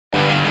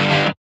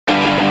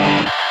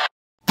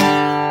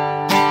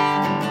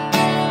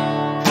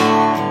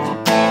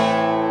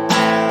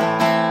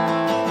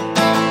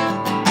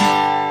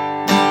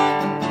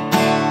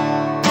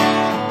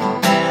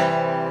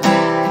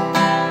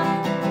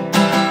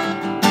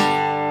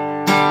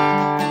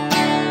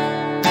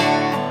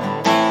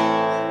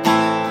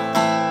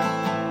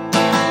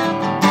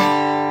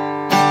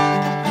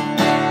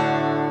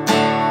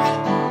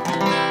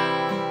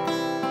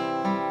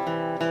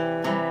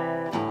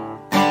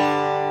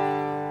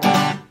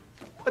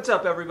What's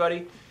up,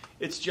 everybody?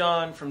 It's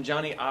John from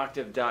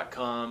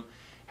JohnnyOctave.com.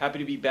 Happy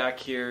to be back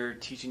here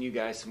teaching you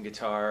guys some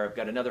guitar. I've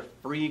got another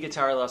free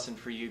guitar lesson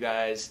for you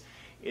guys.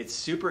 It's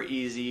super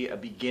easy, a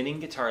beginning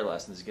guitar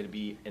lesson. This is going to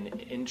be an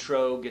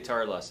intro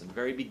guitar lesson,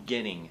 very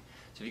beginning.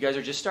 So if you guys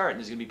are just starting,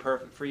 this is going to be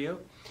perfect for you.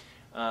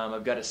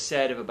 I've got a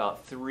set of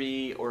about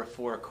 3 or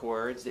 4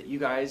 chords that you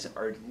guys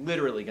are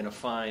literally going to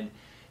find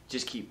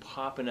just keep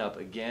popping up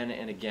again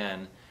and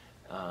again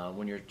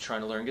when you're trying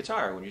to learn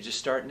guitar, when you're just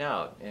starting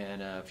out.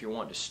 And if you're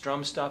wanting to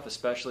strum stuff,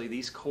 especially,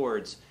 these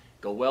chords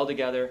go well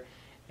together,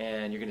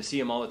 and you're going to see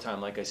them all the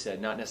time, like I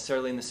said, not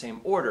necessarily in the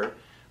same order,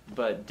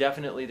 but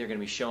definitely they're going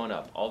to be showing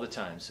up all the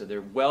time. So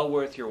they're well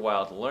worth your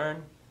while to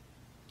learn.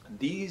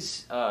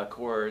 These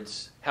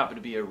chords happen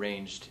to be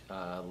arranged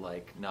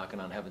like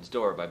Knockin' on Heaven's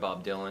Door by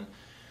Bob Dylan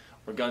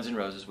or Guns N'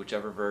 Roses,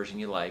 whichever version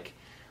you like.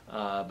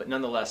 But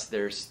nonetheless,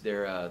 they're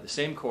the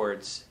same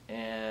chords,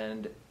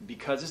 and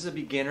because this is a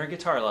beginner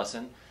guitar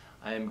lesson,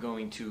 I am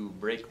going to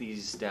break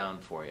these down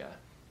for you,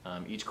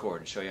 each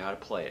chord, and show you how to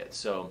play it.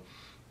 So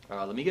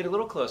let me get a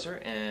little closer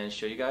and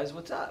show you guys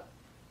what's up.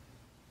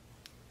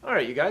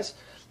 Alright, you guys,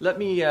 let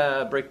me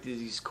break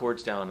these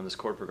chords down in this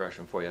chord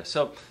progression for you.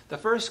 So the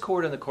first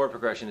chord in the chord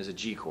progression is a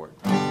G chord.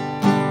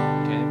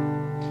 Okay?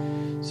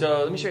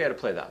 So let me show you how to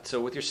play that.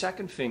 So with your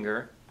second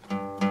finger,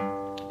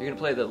 you're going to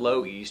play the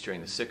low E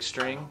string, the 6th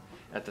string,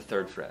 at the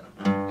 3rd fret.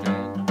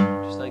 Okay?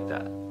 Just like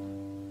that.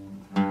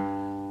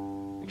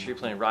 Make sure you're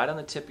playing right on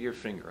the tip of your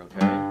finger,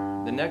 okay?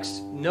 The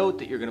next note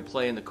that you're going to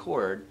play in the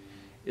chord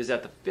is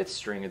at the 5th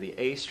string of the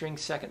A string,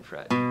 2nd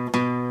fret.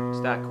 It's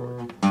that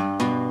chord.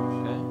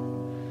 Okay?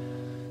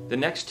 The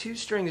next 2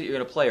 strings that you're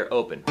going to play are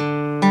open.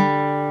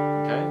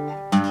 Okay?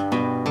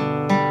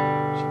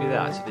 Should be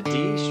that. So the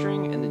D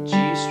string and the G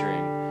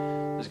string,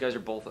 those guys are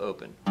both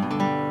open.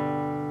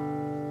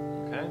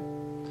 Okay?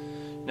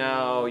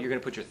 Now you're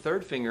going to put your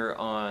 3rd finger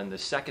on the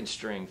 2nd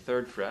string,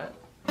 3rd fret.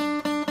 It's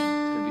going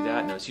to be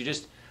that note. So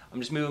I'm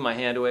just moving my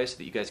hand away so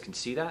that you guys can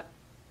see that.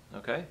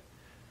 Okay?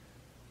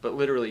 But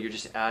literally you're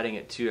just adding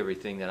it to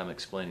everything that I'm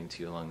explaining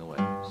to you along the way.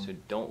 So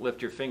don't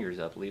lift your fingers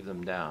up, leave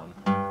them down.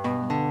 Okay?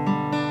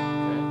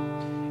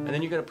 And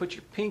then you're going to put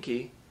your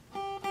pinky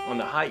on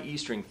the high E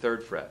string,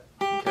 3rd fret.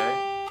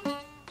 Okay?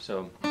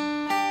 So you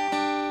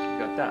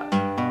got that.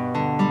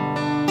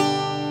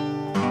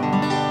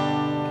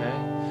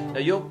 Now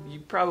you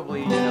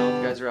probably, if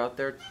you guys are out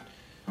there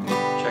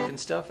checking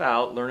stuff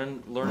out,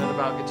 learning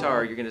about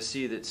guitar, you're going to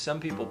see that some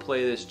people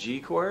play this G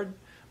chord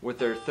with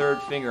their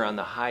 3rd finger on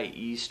the high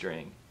E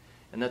string,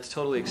 and that's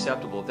totally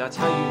acceptable. If that's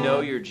how you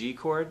know your G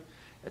chord,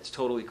 that's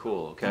totally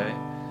cool. Okay,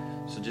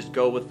 so just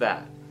go with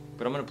that.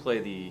 But I'm going to play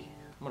the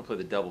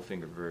double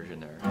finger version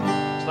there.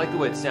 Just like the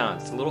way it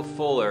sounds. It's a little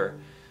fuller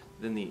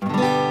than the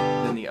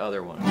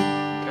other one.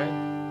 Okay,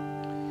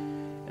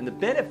 and the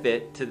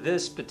benefit to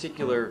this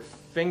particular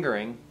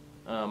fingering,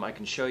 I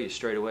can show you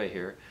straight away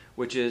here,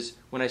 which is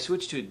when I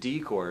switch to a D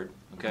chord,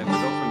 okay, I'm going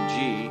to go from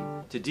G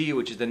to D,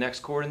 which is the next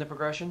chord in the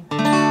progression.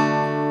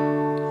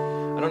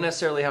 I don't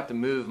necessarily have to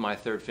move my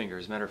 3rd finger.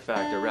 As a matter of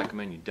fact, I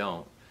recommend you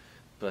don't.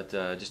 But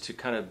just to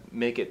kind of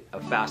make it a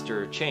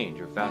faster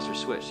change or faster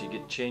switch, so you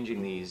get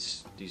changing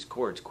these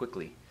chords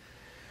quickly.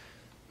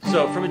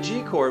 So from a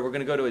G chord, we're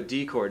going to go to a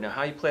D chord. Now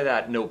how you play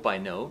that note by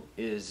note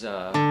is you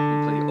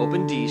play the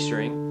open D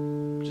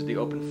string, which is the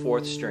open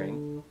 4th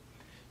string.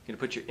 You're going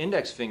to put your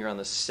index finger on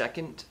the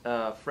 2nd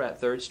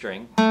fret, 3rd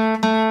string. It's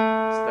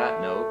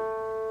that note.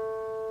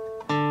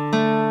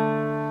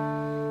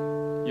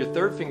 Your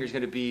 3rd finger is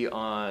going to be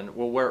on,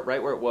 well,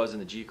 right where it was in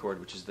the G chord,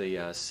 which is the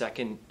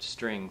 2nd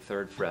string,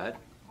 3rd fret.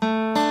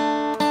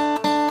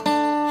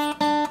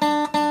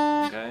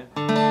 Okay?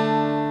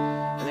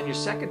 And then your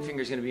 2nd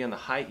finger is going to be on the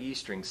high E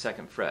string,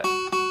 2nd fret.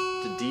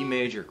 It's a D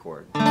major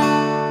chord.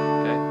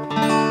 Okay?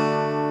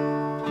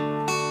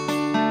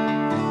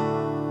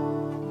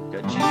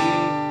 Got G.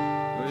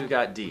 We've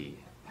got D.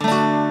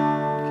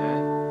 Okay.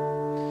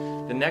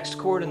 The next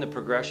chord in the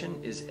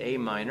progression is A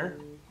minor.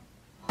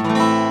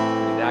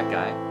 That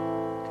guy.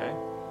 Okay.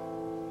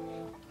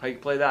 How you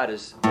play that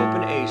is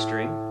open A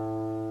string.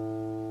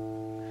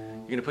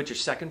 You're going to put your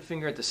 2nd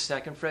finger at the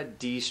 2nd fret,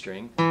 D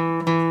string,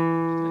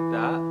 like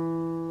that.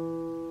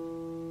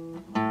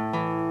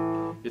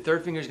 Your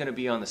 3rd finger is going to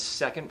be on the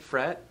 2nd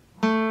fret,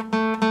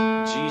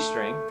 G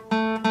string,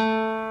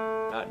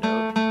 that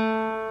note.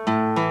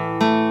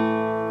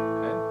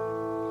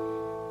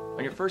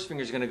 And your 1st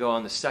finger is going to go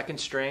on the 2nd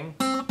string,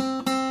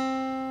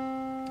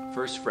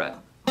 1st fret.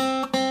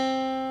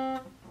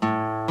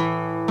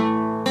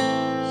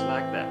 Just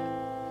like that.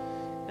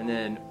 And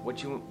then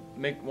what you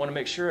want to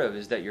make sure of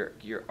is that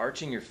you're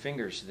arching your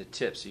fingers to the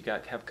tips. So you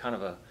got to have kind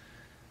of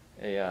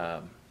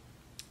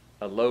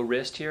a low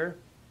wrist here,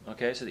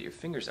 okay, so that your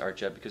fingers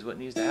arch up, because what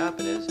needs to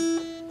happen is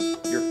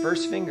your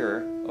 1st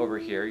finger over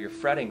here, your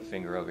fretting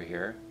finger over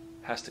here,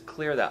 has to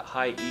clear that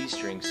high E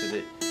string so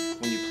that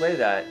when you play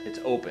that, it's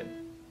open.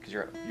 Because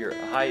your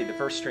high, the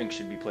 1st string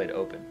should be played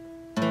open.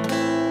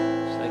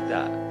 Just like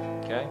that,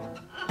 okay?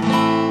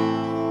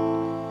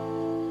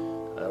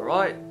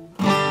 Alright,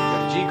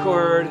 got a G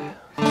chord,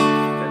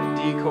 got a D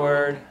D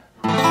chord,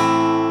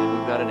 and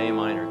we've got an A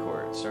minor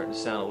chord. It's starting to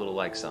sound a little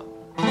like something.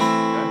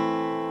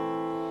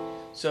 Okay?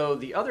 So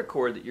the other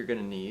chord that you're going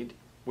to need,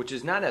 which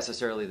is not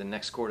necessarily the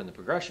next chord in the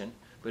progression,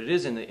 but it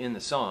is in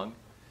the song,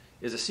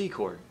 is a C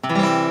chord. All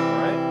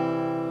right?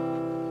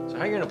 So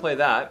how you're going to play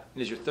that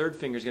is your third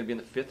finger is going to be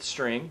in the 5th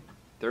string,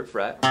 3rd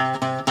fret.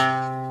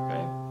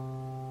 Okay?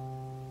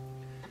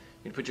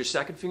 You're going to put your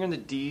second finger in the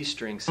D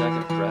string,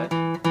 2nd fret.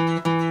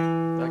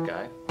 That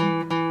guy.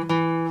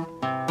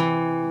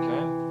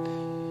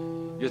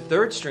 Okay? Your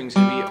third string is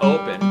going to be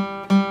open.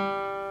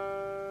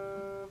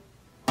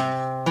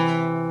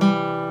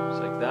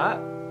 Just like that.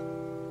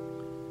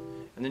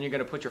 And then you're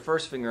going to put your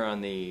first finger on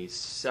the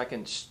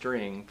 2nd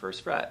string,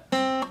 1st fret.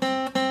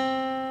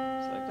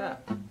 Just like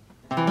that.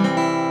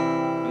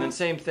 And then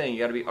same thing, you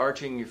got to be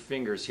arching your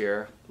fingers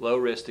here, low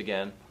wrist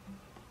again,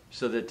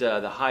 so that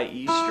the high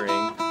E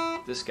string,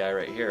 this guy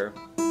right here,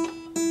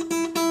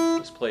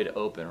 is played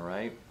open,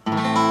 right?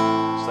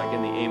 Just like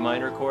in the A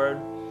minor chord,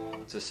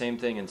 it's the same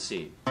thing in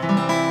C.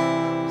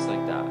 Just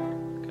like that,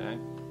 okay?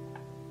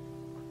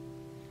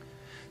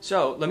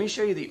 So let me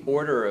show you the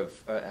order of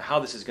how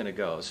this is going to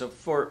go. So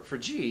for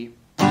G,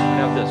 we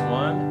have this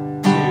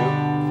 1,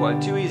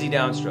 2 easy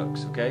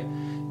downstrokes, okay?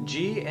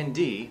 G and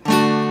D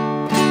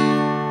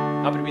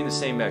happen to be in the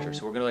same measure,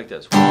 so we're going to like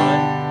this.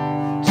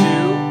 1, 2, 3,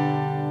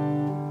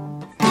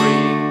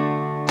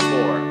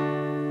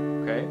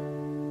 4. Okay?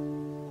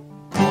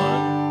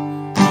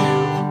 1, 2,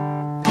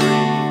 3,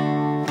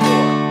 4.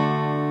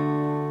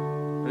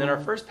 And then our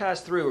first pass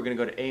through, we're going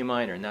to go to A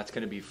minor, and that's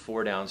going to be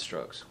 4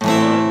 downstrokes.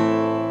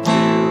 1, 2,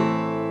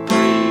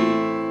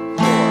 3,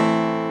 4.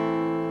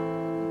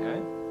 Okay?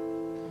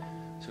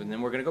 So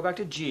then we're going to go back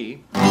to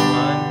G.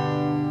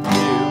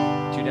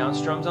 1, 2 down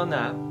strums on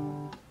that.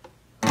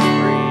 3, 4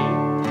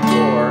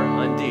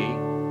 on D,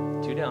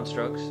 2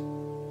 downstrokes.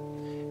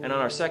 And on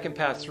our second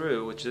pass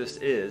through, which this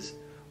is,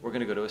 we're going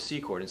to go to a C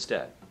chord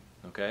instead.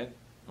 Okay?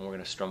 And we're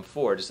going to strum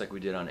 4 just like we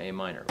did on A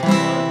minor.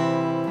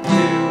 1,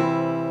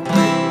 2,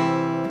 3,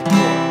 4.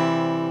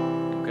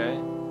 Okay?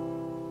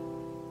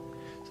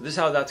 So this is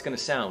how that's going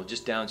to sound with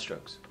just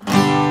downstrokes.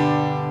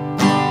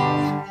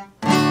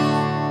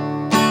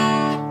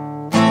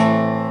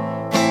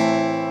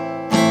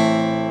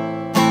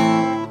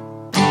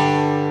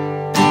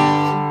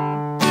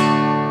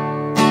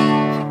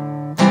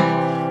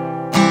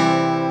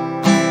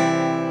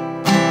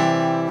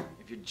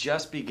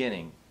 Just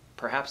beginning,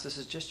 perhaps this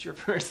is just your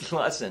first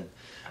lesson,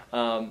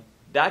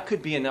 that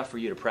could be enough for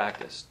you to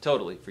practice,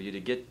 totally, for you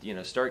to get,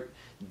 start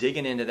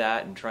digging into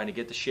that and trying to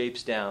get the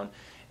shapes down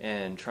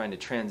and trying to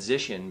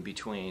transition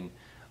between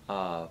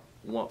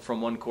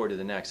from one chord to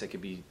the next. That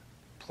could be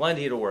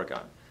plenty to work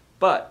on.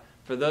 But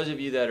for those of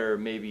you that are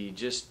maybe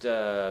just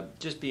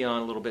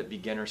beyond a little bit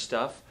beginner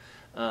stuff,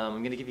 I'm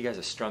going to give you guys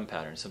a strum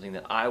pattern, something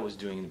that I was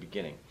doing in the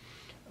beginning.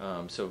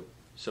 So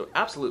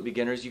absolute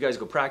beginners, you guys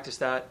go practice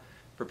that.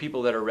 For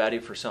people that are ready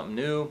for something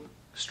new,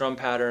 strum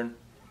pattern,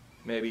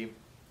 maybe you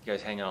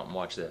guys hang out and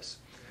watch this.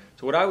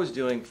 So what I was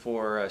doing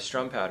for a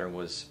strum pattern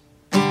was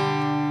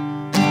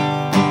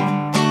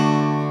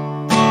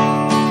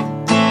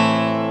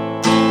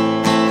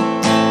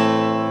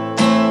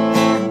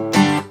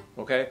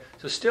okay,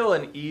 so still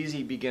an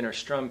easy beginner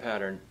strum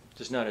pattern,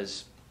 just not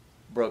as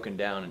broken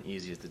down and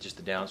easy as just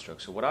the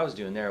downstroke. So what I was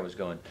doing there was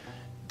going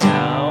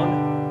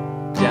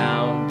down,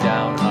 down,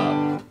 down,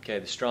 up. Okay,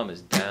 the strum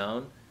is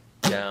down,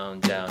 down,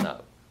 down,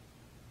 up,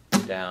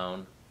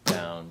 down,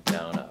 down,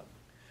 down, up.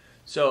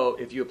 So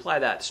if you apply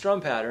that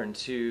strum pattern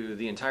to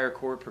the entire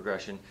chord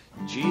progression,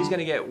 G is going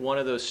to get one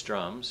of those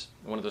strums,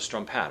 one of those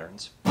strum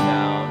patterns,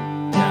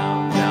 down,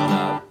 down, down,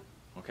 up.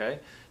 Okay?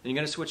 Then you're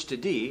going to switch to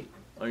D,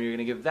 and you're going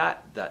to give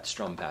that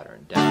strum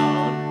pattern,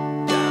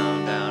 down,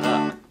 down, down,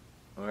 up.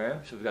 Okay?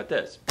 So we've got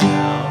this,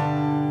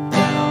 down,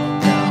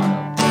 down, down,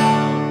 up,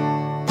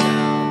 down,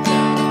 down,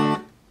 down,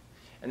 up.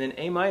 And then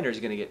A minor is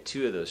going to get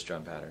 2 of those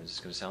strum patterns. It's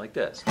going to sound like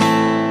this.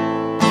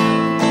 Back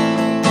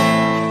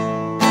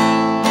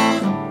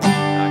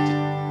to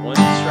one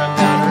strum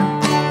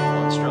pattern,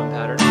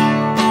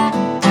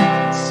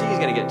 and C is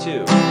going to get 2.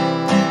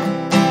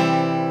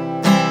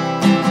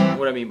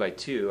 What I mean by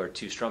 2 are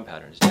 2 strum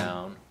patterns.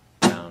 Down,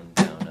 down,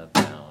 down, up,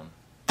 down,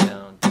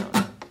 down, down,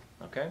 up.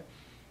 Okay?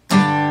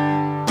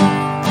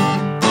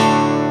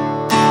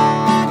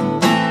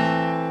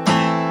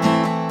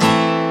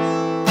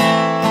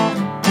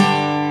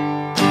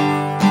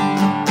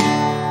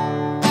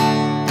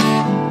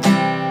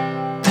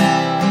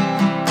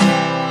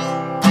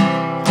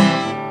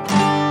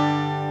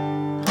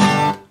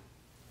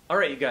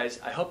 Alright you guys,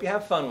 I hope you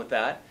have fun with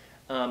that.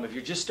 If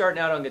you're just starting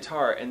out on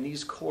guitar and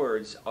these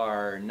chords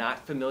are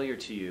not familiar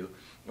to you,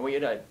 I want you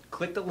to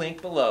click the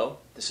link below.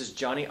 This is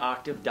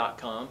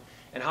johnnyoctave.com,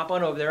 and hop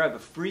on over there. I have a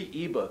free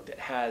ebook that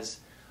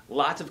has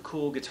lots of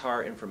cool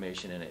guitar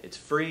information in it. It's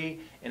free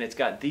and it's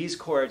got these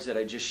chords that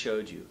I just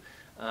showed you.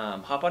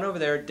 Hop on over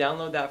there,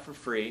 download that for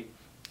free,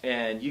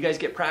 and you guys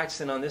get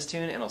practicing on this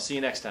tune, and I'll see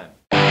you next time.